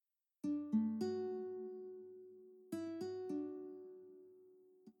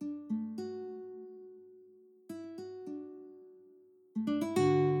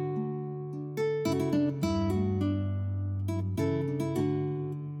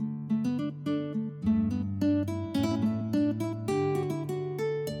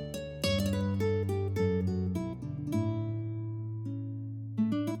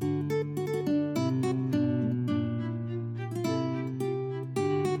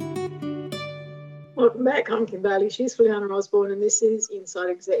Welcome back. I'm Kim Bailey. She's Juliana Osborne, and this is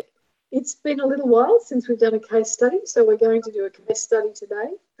Inside Exec. It's been a little while since we've done a case study, so we're going to do a case study today.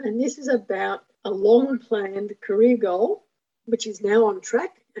 And this is about a long-planned career goal, which is now on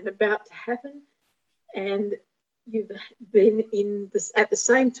track and about to happen. And you've been at the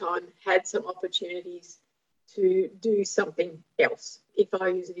same time, had some opportunities to do something else. If I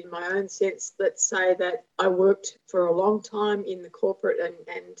use it in my own sense, let's say that I worked for a long time in the corporate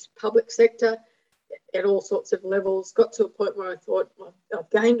and public sector at all sorts of levels, got to a point where I thought, well, I've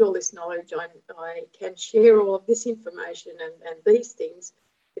gained all this knowledge, I can share all of this information and these things.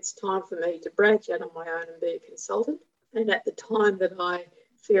 It's time for me to branch out on my own and be a consultant. And at the time that I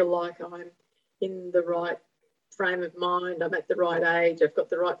feel like I'm in the right frame of mind, I'm at the right age, I've got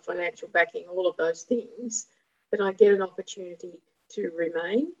the right financial backing, all of those things, then I get an opportunity to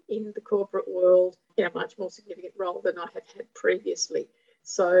remain in the corporate world in a much more significant role than I have had previously.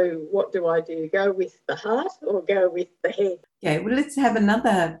 So what do I do? Go with the heart or go with the head? Okay, well, let's have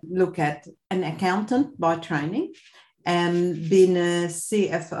another look at an accountant by training and been a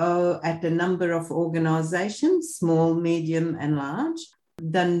CFO at a number of organizations, small, medium, and large.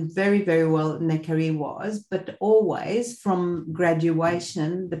 Done very, very well in their career-wise, but always from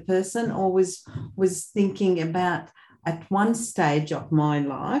graduation, the person always was thinking about, at one stage of my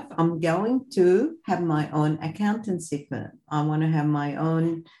life, I'm going to have my own accountancy firm. I want to have my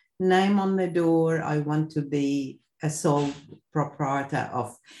own name on the door. I want to be a sole proprietor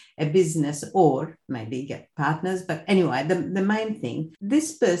of a business or maybe get partners. But anyway, the main thing,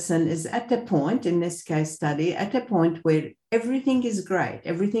 this person is at a point in this case study, at a point where everything is great.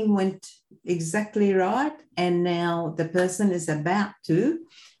 Everything went exactly right. And now the person is about to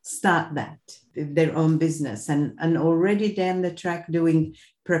start their own business and already down the track doing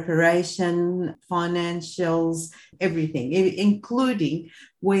preparation, financials, everything, including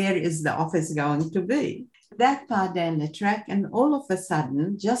where is the office going to be. That far down the track, and all of a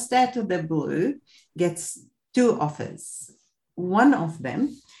sudden, just out of the blue, gets two offers. One of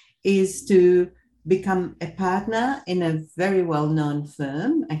them is to become a partner in a very well-known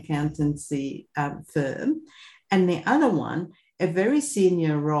firm, accountancy firm, and the other one, a very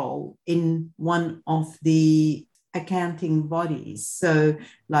senior role in one of the accounting bodies. So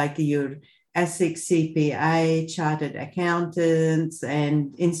like your ASIC, CPA, Chartered Accountants,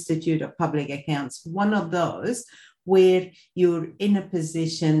 and Institute of Public Accounts, one of those where you're in a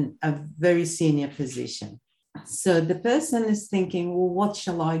position, a very senior position. So the person is thinking, well, what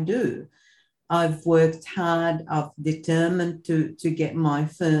shall I do? I've worked hard, I've determined to get my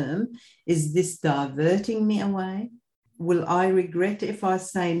firm. Is this diverting me away? Will I regret if I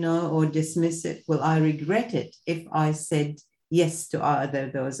say no or dismiss it? Will I regret it if I said yes to either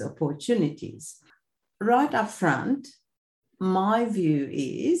of those opportunities? Right up front, my view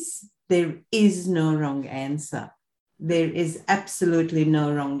is there is no wrong answer. There is absolutely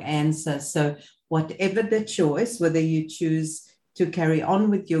no wrong answer. So whatever the choice, whether you choose to carry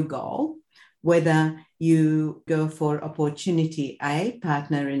on with your goal, whether you go for opportunity A,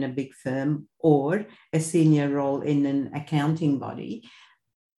 partner in a big firm, or a senior role in an accounting body,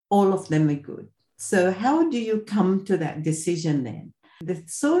 all of them are good. So how do you come to that decision then? The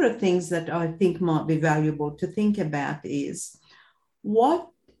sort of things that I think might be valuable to think about is, what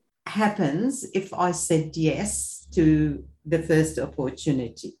happens if I said yes to the first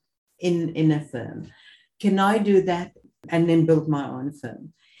opportunity in a firm? Can I do that and then build my own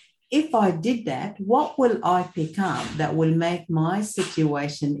firm? If I did that, what will I pick up that will make my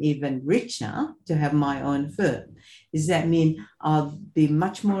situation even richer to have my own firm? Does that mean I'll be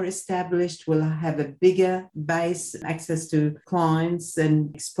much more established? Will I have a bigger base, access to clients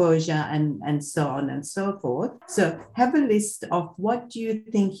and exposure and so on and so forth? So have a list of what do you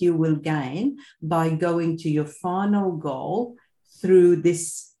think you will gain by going to your final goal through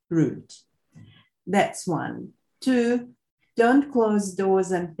this route. That's one. Two, don't close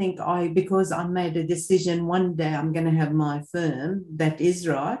doors and think, because I made a decision one day I'm going to have my firm, that is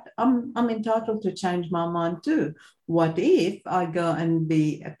right. I'm entitled to change my mind too. What if I go and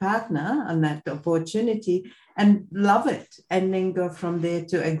be a partner on that opportunity and love it and then go from there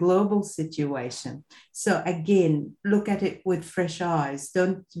to a global situation? So again, look at it with fresh eyes.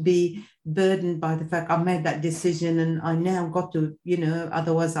 Don't be burdened by the fact I made that decision and I now got to,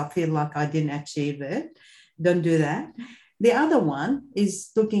 otherwise I feel like I didn't achieve it. Don't do that. The other one is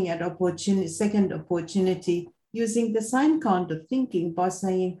looking at second opportunity, using the same kind of thinking by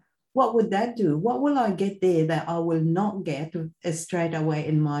saying, what would that do? What will I get there that I will not get straight away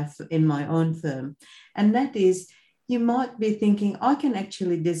in my own firm? And that is, you might be thinking, I can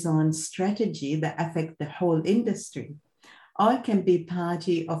actually design strategy that affect the whole industry. I can be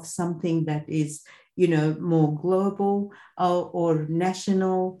party of something that is, more global or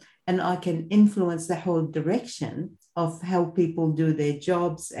national, and I can influence the whole direction of how people do their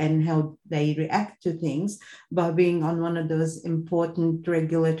jobs and how they react to things by being on one of those important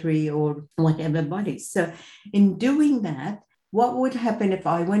regulatory or whatever bodies. So in doing that, what would happen if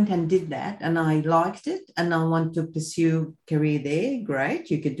I went and did that and I liked it and I want to pursue career there?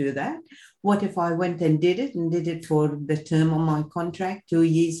 Great, you could do that. What if I went and did it for the term of my contract, 2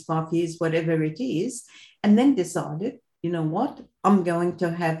 years, 5 years, whatever it is, and then decided, you know what, I'm going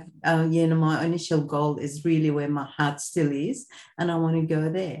to have, my initial goal is really where my heart still is, and I want to go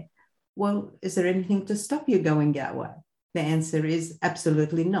there. Well, is there anything to stop you going that way? The answer is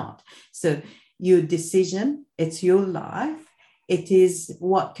absolutely not. So your decision, it's your life. It is,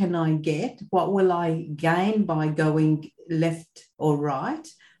 what can I get? What will I gain by going left or right?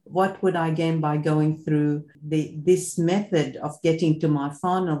 What would I gain by going through this method of getting to my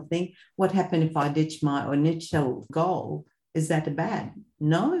final thing? What happened if I ditch my initial goal? Is that bad?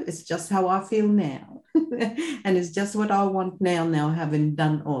 No, it's just how I feel now. And it's just what I want now, having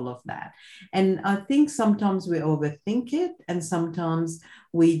done all of that. And I think sometimes we overthink it, and sometimes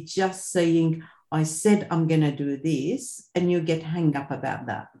we just saying, I said I'm going to do this, and you get hung up about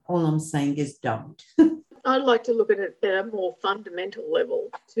that. All I'm saying is don't. I'd like to look at it at a more fundamental level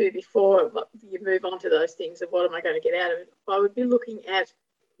too, before you move on to those things of what am I going to get out of it. I would be looking at,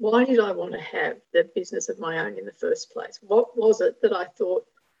 why did I want to have the business of my own in the first place? What was it that I thought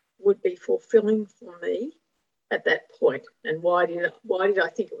would be fulfilling for me at that point? And why did I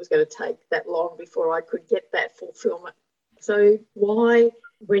think it was going to take that long before I could get that fulfillment? So why,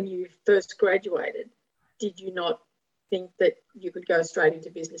 when you first graduated, did you not think that you could go straight into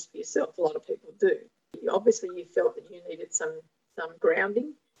business for yourself? A lot of people do. Obviously, you felt that you needed some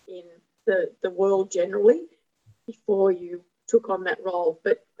grounding in the world generally before you took on that role.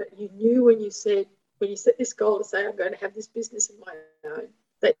 But you knew when you set this goal to say, I'm going to have this business of my own,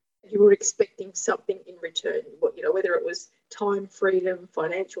 that you were expecting something in return. Whether it was time freedom,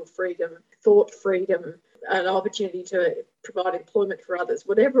 financial freedom, thought freedom, an opportunity to provide employment for others,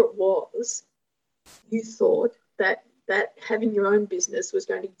 whatever it was, you thought that having your own business was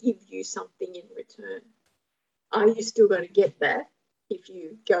going to give you something in return. Are you still going to get that if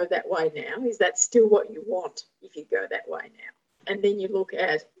you go that way now? Is that still what you want if you go that way now? And then you look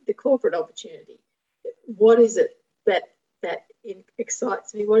at the corporate opportunity. What is it that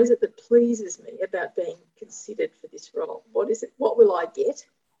excites me? What is it that pleases me about being considered for this role? What is it? What will I get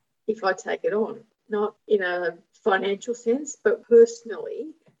if I take it on? Not in a financial sense, but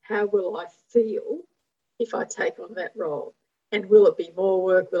personally, how will I feel if I take on that role? And will it be more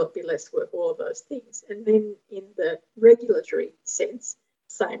work? Will it be less work? All of those things. And then in the regulatory sense,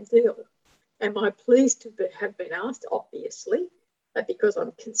 same deal. Am I pleased to have been asked? Obviously, because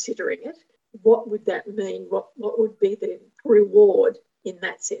I'm considering it. What would that mean? What would be the reward in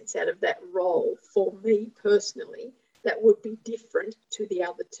that sense out of that role for me personally that would be different to the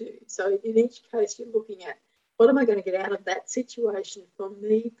other two? So in each case, you're looking at, what am I going to get out of that situation for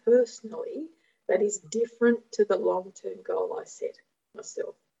me personally that is different to the long-term goal I set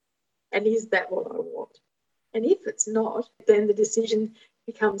myself? And is that what I want? And if it's not, then the decision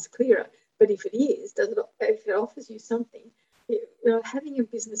becomes clearer. But if it is, if it offers you something, having a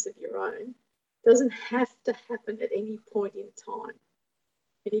business of your own doesn't have to happen at any point in time.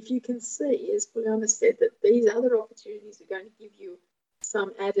 And if you can see, as Brianna said, that these other opportunities are going to give you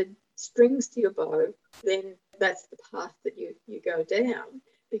some added strings to your bow, then that's the path that you go down,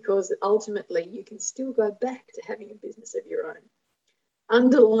 because ultimately you can still go back to having a business of your own.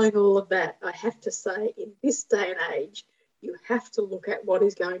 Underlying all of that, I have to say, in this day and age, you have to look at what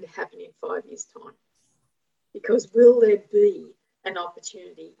is going to happen in 5 years' time. Because will there be an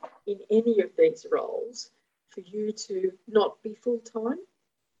opportunity in any of these roles for you to not be full-time,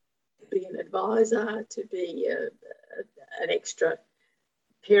 to be an advisor, to be an extra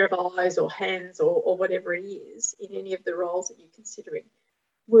pair of eyes or hands or whatever it is in any of the roles that you're considering?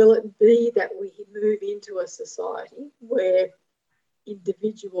 Will it be that we move into a society where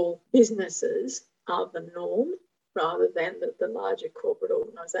individual businesses are the norm rather than the larger corporate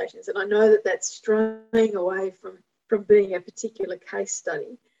organisations? And I know that that's straying away from being a particular case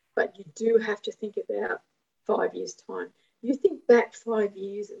study, but you do have to think about 5 years' time. You think back 5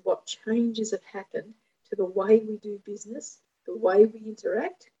 years and what changes have happened to the way we do business, the way we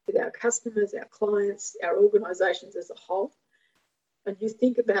interact with our customers, our clients, our organisations as a whole, and you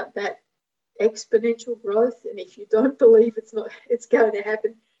think about that exponential growth. And if you don't believe it's going to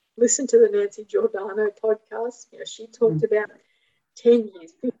happen, listen to the Nancy Giordano podcast. She talked about 10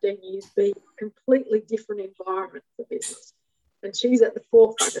 years, 15 years being a completely different environment for business. And she's at the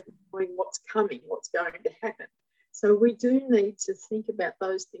forefront of knowing what's coming, what's going to happen. So we do need to think about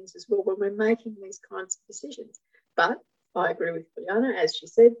those things as well when we're making these kinds of decisions. But I agree with Juliana, as she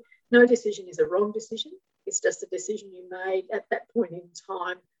said, no decision is a wrong decision. It's just a decision you made at that point in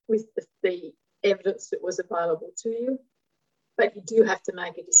time with the evidence that was available to you. But you do have to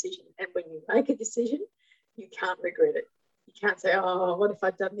make a decision. And when you make a decision, you can't regret it. You can't say, oh, what if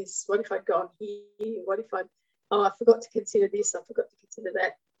I'd done this? What if I'd gone here? What if I forgot to consider this, I forgot to consider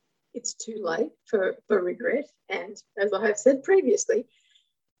that. It's too late for regret. And as I have said previously,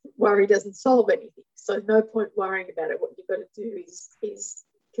 worry doesn't solve anything. So no point worrying about it. What you've got to do is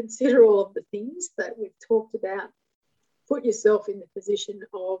consider all of the things that we've talked about. Put yourself in the position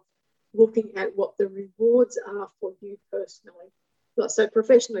of looking at what the rewards are for you personally. So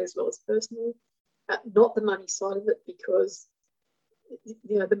professionally as well as personally, not the money side of it, because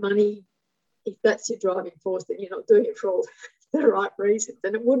the money, if that's your driving force, then you're not doing it for all the right reasons.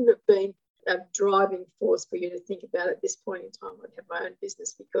 And it wouldn't have been a driving force for you to think about at this point in time, I'd have my own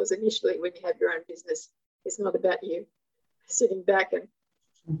business, because initially when you have your own business, it's not about you sitting back and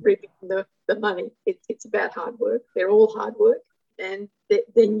reaping the money. It's about hard work. They're all hard work, and then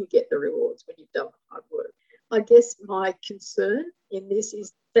you get the rewards when you've done the hard work. I guess my concern in this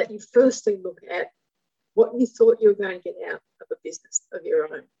is that you firstly look at what you thought you were going to get out of a business of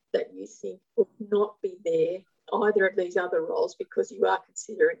your own that you think will not be there either of these other roles, because you are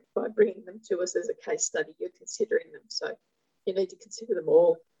considering, by bringing them to us as a case study, you're considering them. So you need to consider them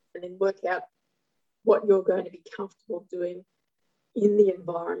all and then work out what you're going to be comfortable doing in the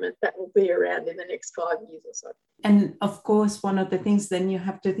environment that will be around in the next 5 years or so. And of course, one of the things then you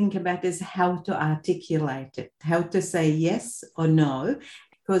have to think about is how to articulate it, how to say yes or no,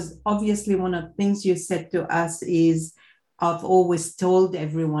 because obviously one of the things you said to us is, I've always told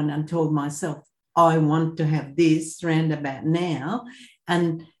everyone and told myself, I want to have this roundabout now.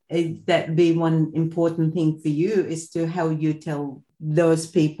 And that be one important thing for you is to how you tell those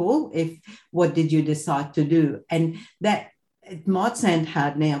people, what did you decide to do? And that, it might sound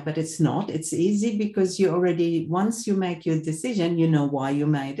hard now, but it's not. It's easy because you already, once you make your decision, you know why you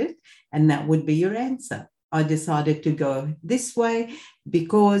made it. And that would be your answer. I decided to go this way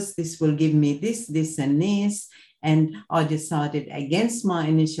because this will give me this, this, and this. And I decided against my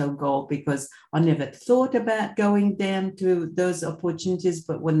initial goal because I never thought about going down to those opportunities.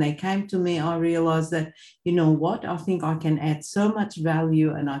 But when they came to me, I realized that, you know what, I think I can add so much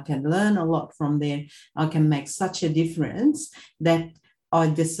value and I can learn a lot from there. I can make such a difference that I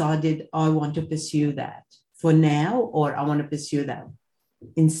decided I want to pursue that for now, or I want to pursue that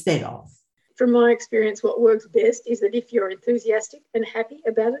instead of. From my experience, what works best is that if you're enthusiastic and happy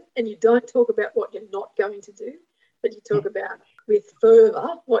about it and you don't talk about what you're not going to do, but you talk about with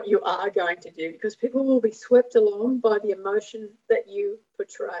fervour what you are going to do, because people will be swept along by the emotion that you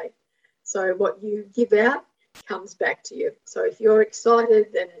portray. So what you give out comes back to you. So if you're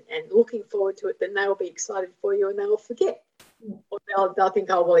excited and looking forward to it, then they'll be excited for you and they'll forget. Or they'll think,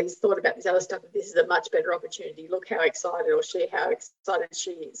 oh, well, he's thought about this other stuff, but this is a much better opportunity. Look how excited, or how excited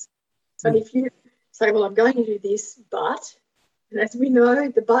she is. But if you say, well, I'm going to do this, but, and as we know,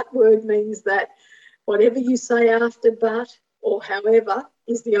 the but word means that whatever you say after but or however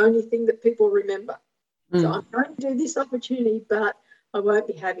is the only thing that people remember. So I'm going to do this opportunity, but I won't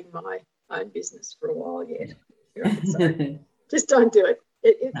be having my own business for a while yet. So just don't do it.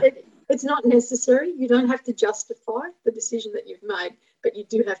 It's not necessary. You don't have to justify the decision that you've made, but you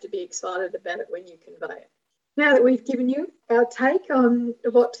do have to be excited about it when you convey it. Now that we've given you our take on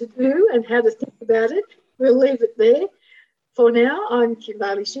what to do and how to think about it, we'll leave it there. For now, I'm Kim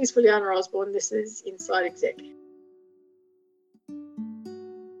Bailey. She's Juliana Osborne. This is Inside Exec.